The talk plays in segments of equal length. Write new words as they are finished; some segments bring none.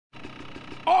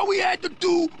All we had to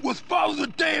do was follow the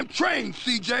damn train,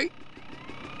 CJ.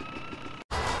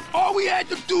 All we had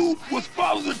to do was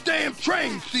follow the damn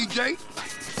train, CJ.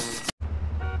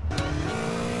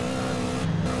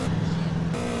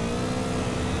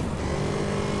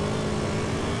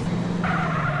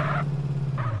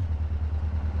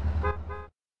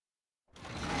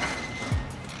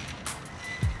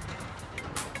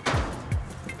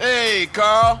 Hey,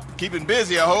 Carl. Keeping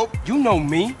busy, I hope. You know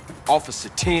me, Officer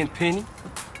Tenpenny.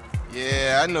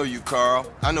 Yeah, I know you, Carl.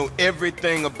 I know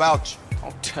everything about you.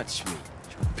 Don't touch me,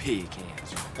 your pig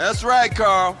hands. That's right,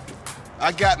 Carl.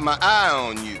 I got my eye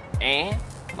on you. And?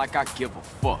 Like I give a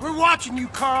fuck. We're watching you,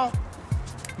 Carl.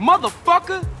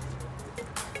 Motherfucker!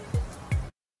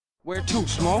 Where to,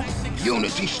 Smoke?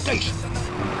 Unity Station.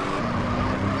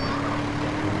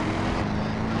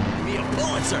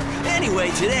 Pulitzer. Anyway,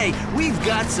 today, we've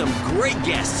got some great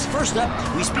guests. First up,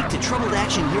 we speak to troubled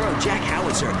action hero Jack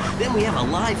Howitzer. Then we have a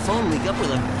live phone link up with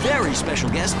a very special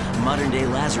guest, modern-day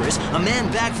Lazarus, a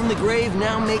man back from the grave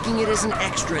now making it as an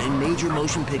extra in major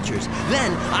motion pictures.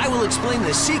 Then, I will explain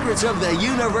the secrets of the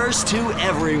universe to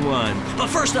everyone. But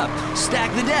first up,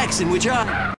 stack the decks in which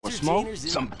I... Smoke?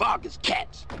 Some Vargas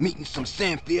cats meeting some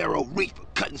San Fierro reefer,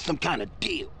 cutting some kind of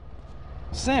deal.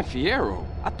 San Fierro?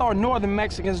 I thought northern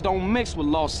Mexicans don't mix with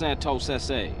Los Santos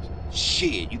SAs.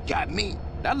 Shit, you got me.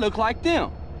 That look like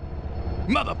them.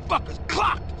 Motherfuckers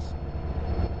clocked us.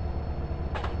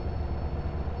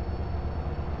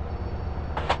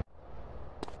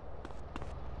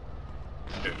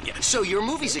 So your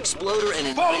movie's Exploder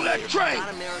and Follow that train!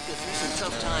 got America through some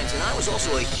tough times, and I was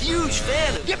also a huge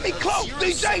fan of... Get me close,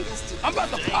 CJ! I'm about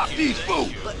to pop these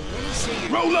fools! But many say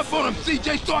you're... Roll up on them,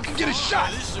 CJ, so I can get a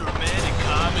shot! This is a romantic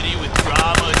comedy with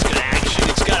drama, it's got action,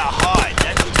 it's got a heart.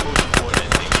 That's what's most important, I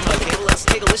think. Okay, well, let's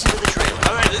take a listen to the trailer.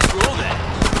 All right, let's roll that.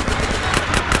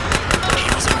 He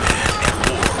was a man at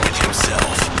war with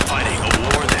himself, fighting a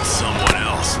war that someone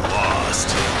else lost.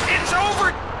 It's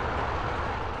over!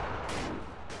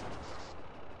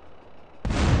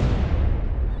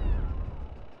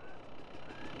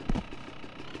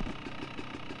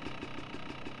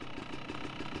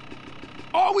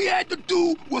 All we had to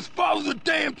do was follow the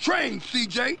damn train,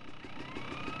 CJ.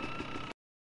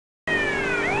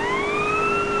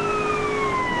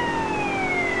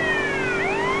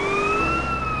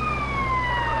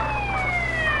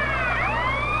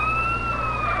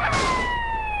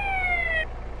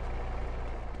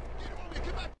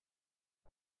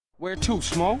 Where to,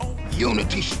 Smoke?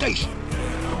 Unity Station.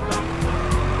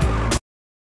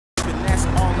 That's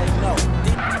all they know.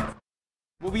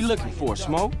 What we looking for,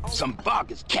 Smoke? Some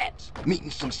Vargas cats meeting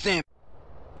some San...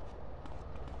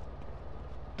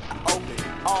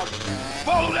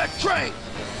 Follow that train!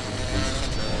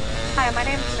 Hi, my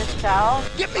name's Michelle.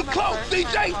 Get me I'm a close, first-time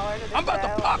CJ! caller to the I'm about to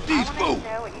show. pop I these wanted fools! to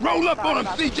know what you Roll guys up thought on them,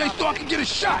 about the CJ, so I can get a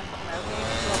shot!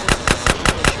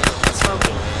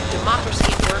 Smoking. Democracy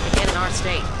at work again in our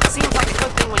state. Seems like a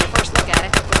good thing when you first look at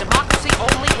it, but democracy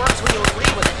only works when you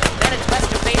agree with it. Then it's best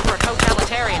to favor a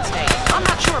totalitarian state. I'm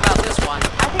not sure about this one.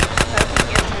 I think smoking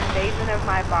is an invasion of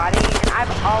my body, and I've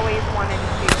always wanted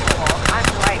to be cool. I'm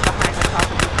right behind the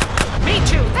proposition. Me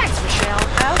too. Thanks, Michelle.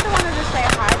 I also wanted to say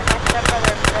hi to my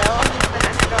stepbrother Phil, who's been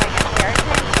undergoing a hair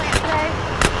transplant today.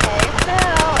 Hey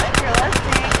Phil, if you're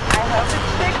listening, I hope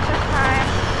it's fixed this time.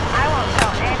 I won't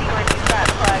tell anyone you've got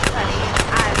plugs, honey.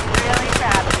 I'm really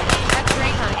proud of you. That's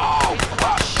great, honey. Oh,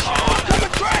 fuck! Oh,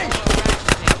 coming train!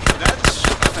 That's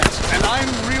offensive. And I'm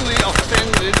really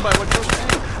offended by what you're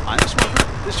saying. I'm a smoker.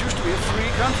 This used to be a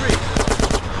free country.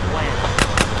 When?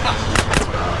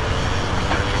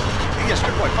 Yes,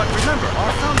 good point. But remember,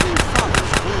 our founding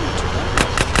fathers ruled to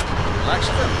relax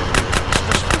them,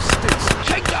 especially states.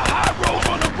 Take the high road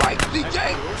on the right, CJ!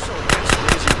 Also against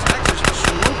raising taxes for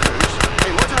smokers.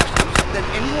 Pay more taxes than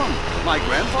anyone. My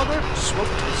grandfather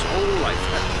smoked his whole life.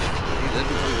 He lived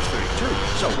until he was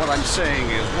 32. So what I'm saying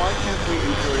is, why can't we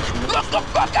encourage more Look the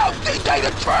fuck out, CJ,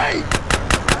 the train!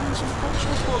 and some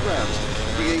cultural programs,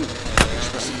 bringing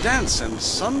expressive dance and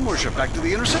sun worship back to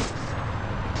the inner city?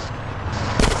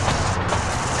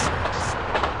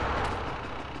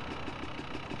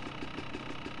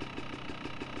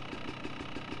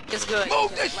 Is good.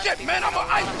 Move this shit, man! I'ma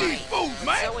ice these fools,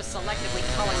 man! So is selectively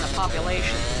culling the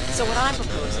population. So what I'm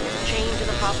proposing is a change in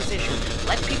the proposition.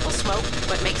 Let people smoke,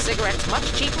 but make cigarettes much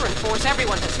cheaper and force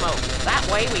everyone to smoke. That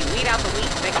way we weed out the weak,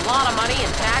 make a lot of money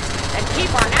in tax, and keep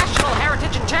our national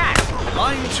heritage intact.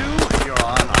 Line 2, you're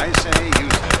on. I say use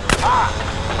it. Ah,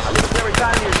 I listen every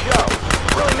time to your show.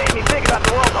 Really made me think about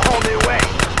the world in a whole new way.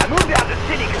 I moved out to the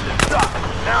city because it sucked.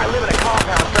 Now I live in a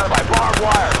compound surrounded by barbed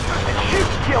wire and shoot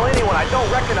and kill anyone I don't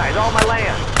recognize all my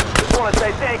land. just want to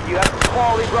say thank you. That's some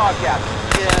quality broadcast.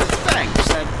 Yeah, thanks.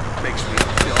 That makes me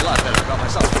feel a lot better about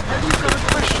myself. Have you got a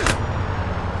question?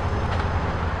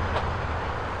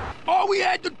 All we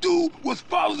had to do was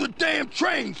follow the damn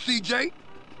train, CJ.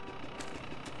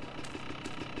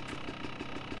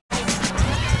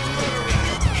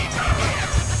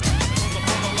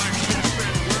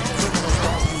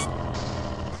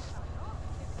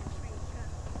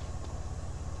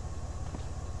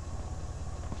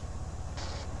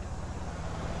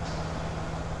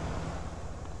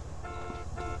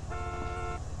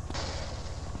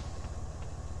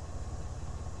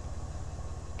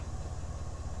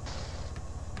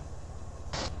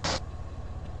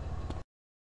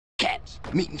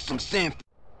 Meeting some Sam.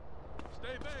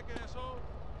 Stay back, asshole.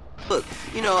 Look,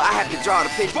 you know, I have to draw the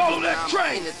picture. Follow that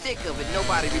train! In the thick of it,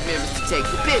 nobody remembers to take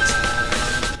the picture.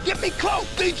 Get me close,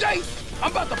 CJ!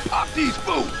 I'm about to pop these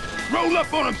fools! Roll up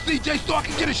on them, CJ, so I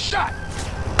can get a shot!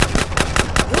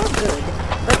 You're good,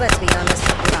 but let's be honest,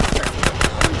 we're not perfect.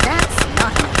 And that's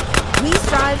not enough. We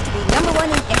strive to be #1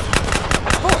 in everything.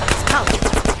 Sports,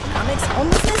 politics, economics,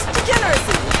 homelessness,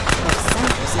 degeneracy. Los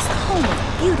Santos is the home of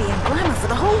beauty and glamour for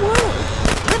the whole world.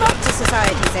 Live up to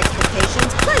society's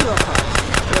expectations, play your part.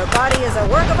 Your body is a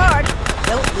work of art,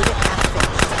 don't leave it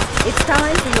half-finished. It's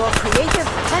time for your creative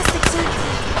plastic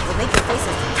surgery. We'll make your face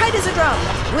as tight as a drum.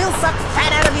 We'll suck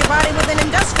fat out of your body with an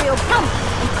industrial pump.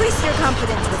 Increase your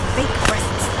confidence with fake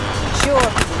breasts. Sure,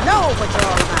 people know what you're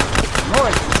all about.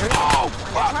 More than just... Oh,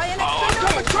 fuck!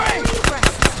 Oh, train!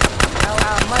 Breasts. You know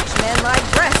how much men like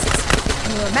breasts.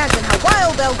 Can you imagine how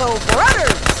wild they'll go for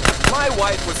others? My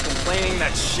wife was complaining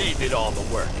that she did all the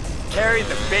work. Carried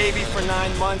the baby for 9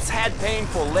 months, had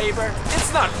painful labor.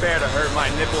 It's not fair to her my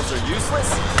nipples are useless.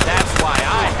 That's why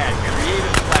I had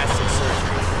creative plastic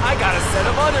surgery. I got a set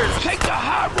of others. Take the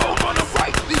high road on the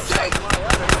right, CJ! My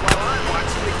others while I'm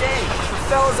watching the game. The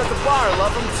fellas at the bar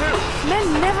love them too. Men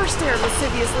never stared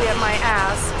lasciviously at my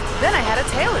ass. Then I had a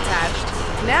tail attached.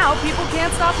 Now people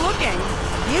can't stop looking.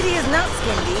 Beauty is not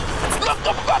skin deep. Look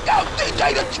the fuck out,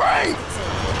 CJ, the train!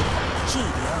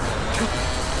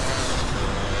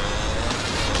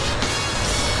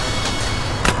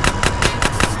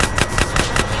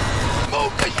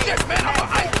 Move this shit, man! I'ma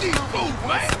ice these fools,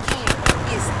 man!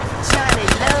 It's Johnny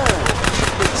Love,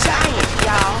 the giant,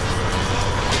 y'all.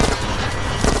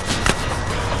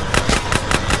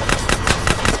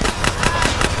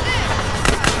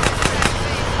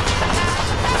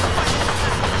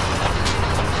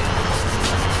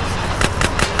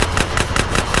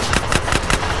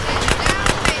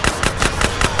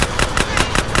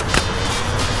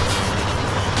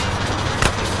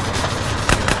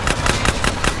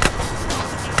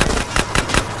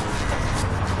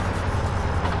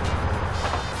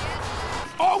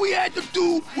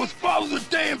 Was follow the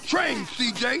damn train,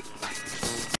 CJ.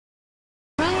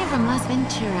 Brian from Las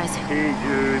Venturas. Hey,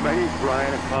 dude. My name's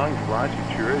Brian. I'm calling from Las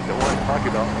Venturas. I want to talk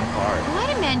about my car. Why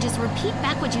did man just repeat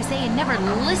back what you say and never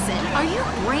listen? Are you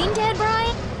brain dead,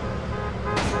 Brian?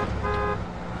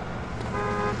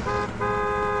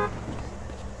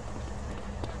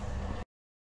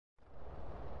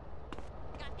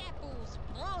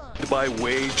 By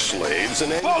wage slaves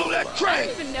and... Follow that train! I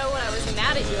don't even know what I was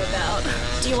mad at you about.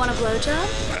 Do you want a blowjob?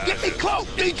 Get me close,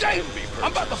 CJ!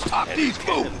 I'm about to pop these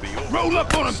fools! Roll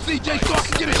up on them, CJ, so I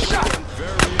can get a shot!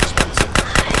 Very expensive.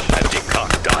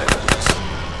 Anti-cock diamonds.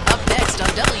 Up next on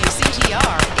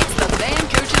WCTR, it's the Man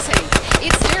Coaches Hate.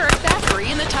 It's Derek Thackeray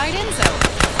in the tight end zone.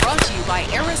 Brought to you by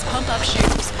Eris Pump Up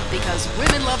Shoes. Because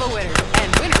women love a winner,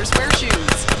 and winners wear shoes.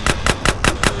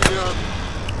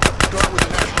 Start with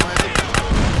the national anthem.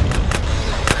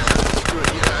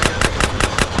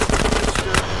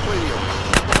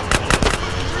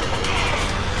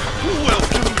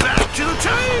 Welcome back to the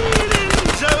tight end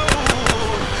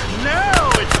zone. Now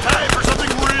it's time for something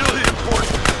really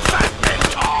important. Fat Man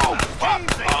Talk. I'm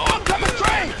coming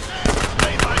train.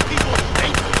 Made by people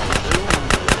hate them.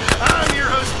 I'm your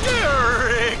host,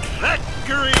 Derek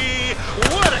Thackeray.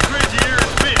 What a crazy year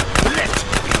it's been. Let's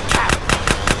recap.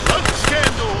 Drug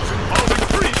scandals involving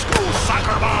preschool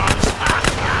soccer moms.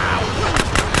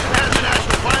 And the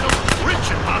national finals, rich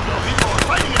and popular people are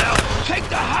fighting it out. Take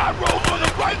the high road on the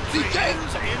right, CJ!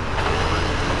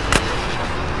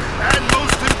 And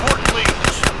most importantly,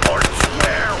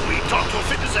 sportswear. We talk to a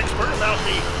fitness expert about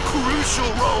the crucial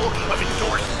role of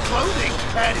endorsed clothing.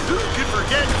 And who could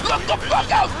forget... Look the fuck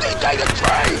out, CJ, the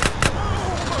train!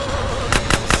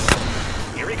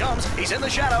 Here he comes. He's in the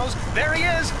shadows. There he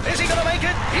is. Is he gonna make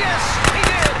it? Yes, he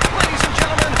did. Ladies and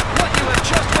gentlemen, what you have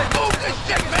just witnessed... Move this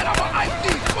shit, man! I'ma ice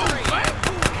these fools, man!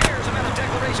 Who cares about a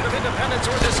declaration Declaration of Independence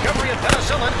or discovery of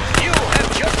penicillin, you have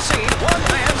just seen one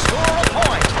man score a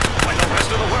point. When the rest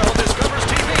of the world discovers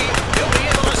TV, you'll be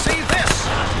able to see this.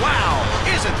 Wow,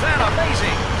 isn't that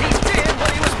amazing? He did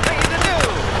what he was paid to do.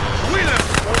 Winner!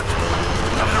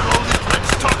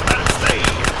 Let's talk about it. Stay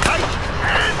tight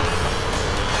and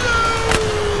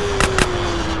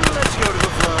Let's go to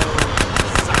the flow.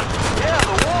 Yeah,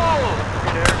 the wall.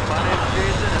 Hey there, my name's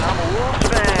Jason, and I'm a Wolves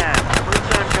fan. First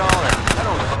time calling. I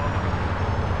don't know.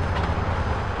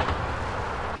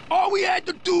 All we had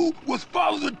to do was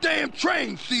follow the damn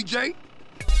train, CJ.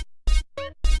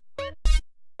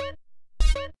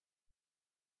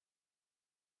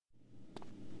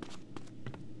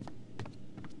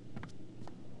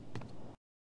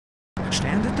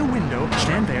 Stand at the window,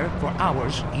 stand there for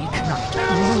hours each night.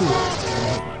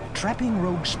 Trapping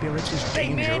rogue spirits is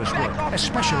dangerous work,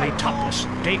 especially topless.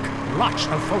 Take lots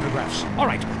of photographs. All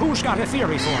right, who's got a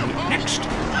theory for me? Next.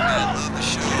 I love the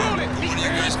show. When are you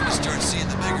guys gonna start seeing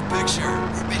the bigger picture?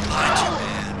 We're being lied to,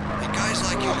 man. And guys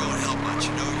like you don't help much,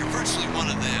 you know? You're virtually one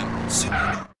of them.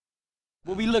 Super.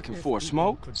 What we looking for,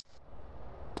 Smoke?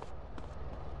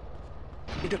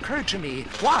 It occurred to me,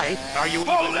 why are you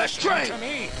Follow that train! to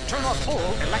me? Turn off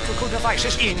all electrical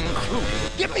devices, including...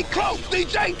 Get me close,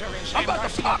 CJ! I'm about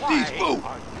to pop these fools!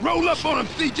 Roll up on them,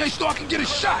 CJ, so I can get a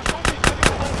shot!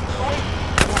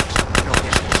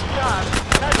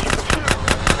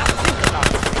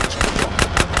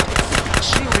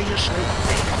 Seriously,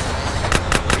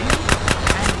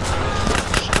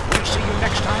 we'll see you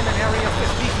next time in Area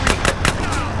 53.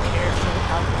 Careful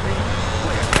out there,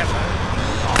 wherever you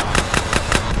are.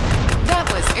 That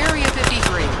was Area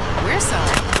 53. We're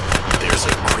sorry. There's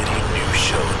a gritty new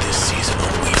show this season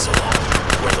on Weasel,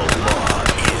 where the law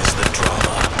is the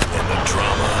drama, and the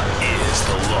drama is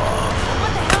the law.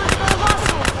 What the hell is the law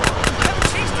school for? You haven't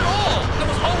changed at all. There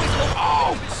was always a...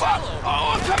 Oh, fuck!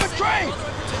 Oh, oncoming train!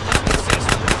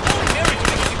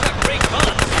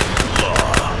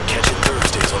 Law. Catch it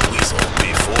Thursdays on Weasel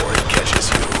before it catches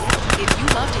you. If you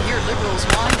love to hear liberals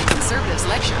whine and conservatives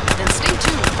lecture, then stay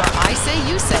tuned for I Say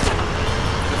You Say.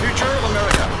 The future of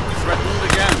America, threatened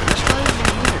again. This time in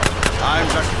a unit. I'm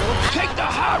Dr. Phillips. Take the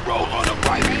high road on the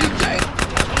right, CJ!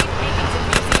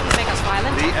 Museums make us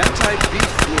violent. The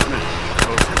anti-beef movement.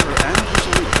 Both Hitler and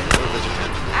Mussolini were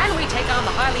vegetarian. And we take on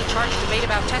the highly charged debate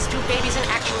about test tube babies and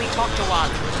actually talk to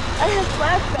one. I have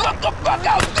flashbacks. Look the fuck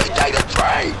out, CJ, the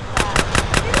train!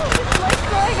 You know what it's like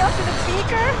growing up in a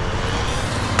beaker?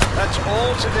 That's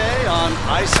all today on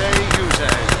I Say You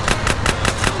Say.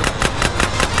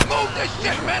 Move this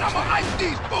shit, man! I'ma ice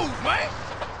these fools, man!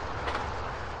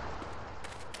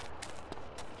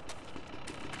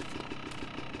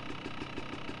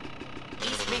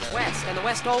 East meets West, and the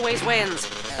West always wins.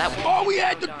 That All we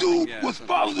had to do was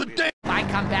follow the damn... If I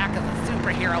come back as a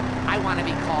superhero, I want to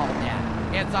be called that.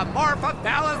 It's a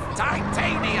Morphothallus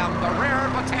titanium, the rare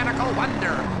botanical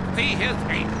wonder. See his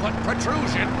 8-foot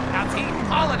protrusion as he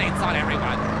pollinates on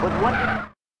everyone. But what?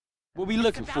 What we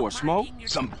looking for, Smoke?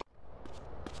 Some...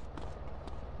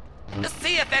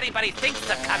 See if anybody thinks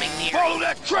they're coming near. Follow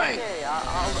that train! Okay,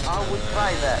 I will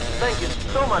try that. Thank you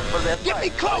so much for that. Get me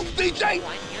close, CJ!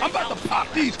 I'm about to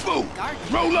pop these fools!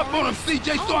 Roll up on them,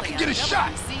 CJ, so I can get a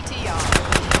shot! The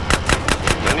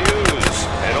news,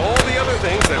 and all the other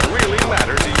things that really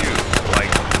matter to you, like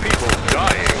people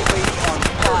dying, On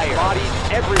fire. Bodies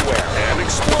everywhere. and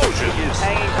explosions.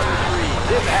 Hanging from the tree.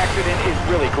 This accident is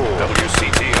really cool.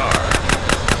 WCTR.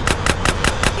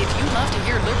 If you love to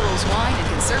hear liberals whine and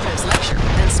conservatives lecture,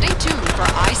 then stay tuned for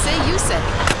I Say You Say.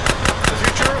 The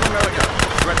future of America,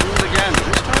 threatened again.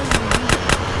 This time in a unit.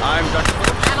 I'm Dr.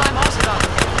 Phillips. And I'm also Dr.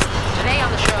 Phillips. Today on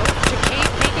the show, do cave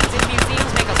paintings in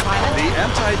museums make us violent? The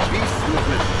anti-beef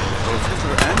movement. Both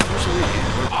Hitler and Mussolini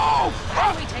were... Oh,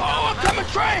 fuck! Oh, oncoming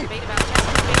train! Debate about test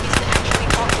tube babies and actually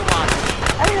talk to one.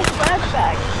 I have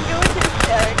flashbacks. You were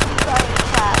hysterics in science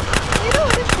class. You know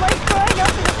what it's like growing up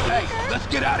in a Hey, beaker? let's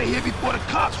get out of here before the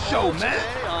cops show, man!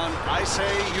 Today on I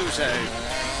Say You Say.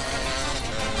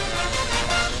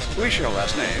 We share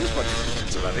last names, but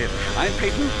that's about it. I'm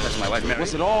Peyton. That's my wife, Mary.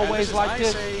 Was it always like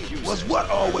this? Was what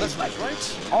always like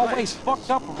right? Always fucked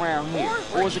up around here?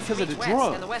 Or is it because of the West, and the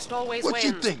drugs? West always What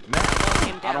you wins. think, man?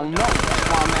 I don't know. That's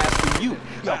why I'm asking you.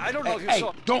 Yo, I don't know if you hey,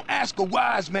 saw... don't ask a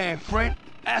wise man, friend.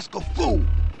 Ask a fool.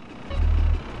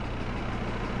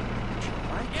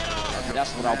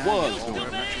 That's what I was doing.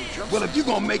 Well, if you're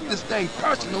gonna make this thing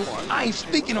personal, I ain't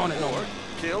speaking on it no more.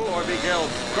 Kill or be killed,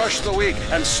 crush the weak,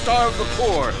 and starve the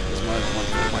poor is my one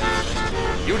point.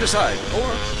 You decide,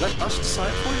 or let us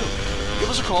decide for you. Give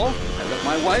us a call at Let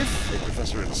my wife, a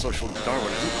professor in social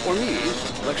Darwinism, or me,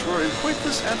 lecturer in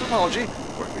pointless anthropology,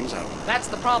 work things out. That's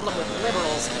the problem with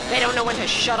liberals. They don't know when to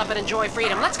shut up and enjoy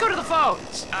freedom. Let's go to the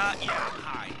phones. Yeah,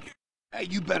 hi. Hey,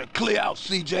 you better clear out,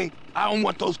 CJ. I don't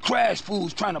want those crash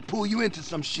fools trying to pull you into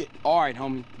some shit. All right,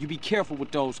 homie. You be careful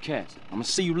with those cats. I'ma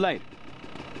see you later.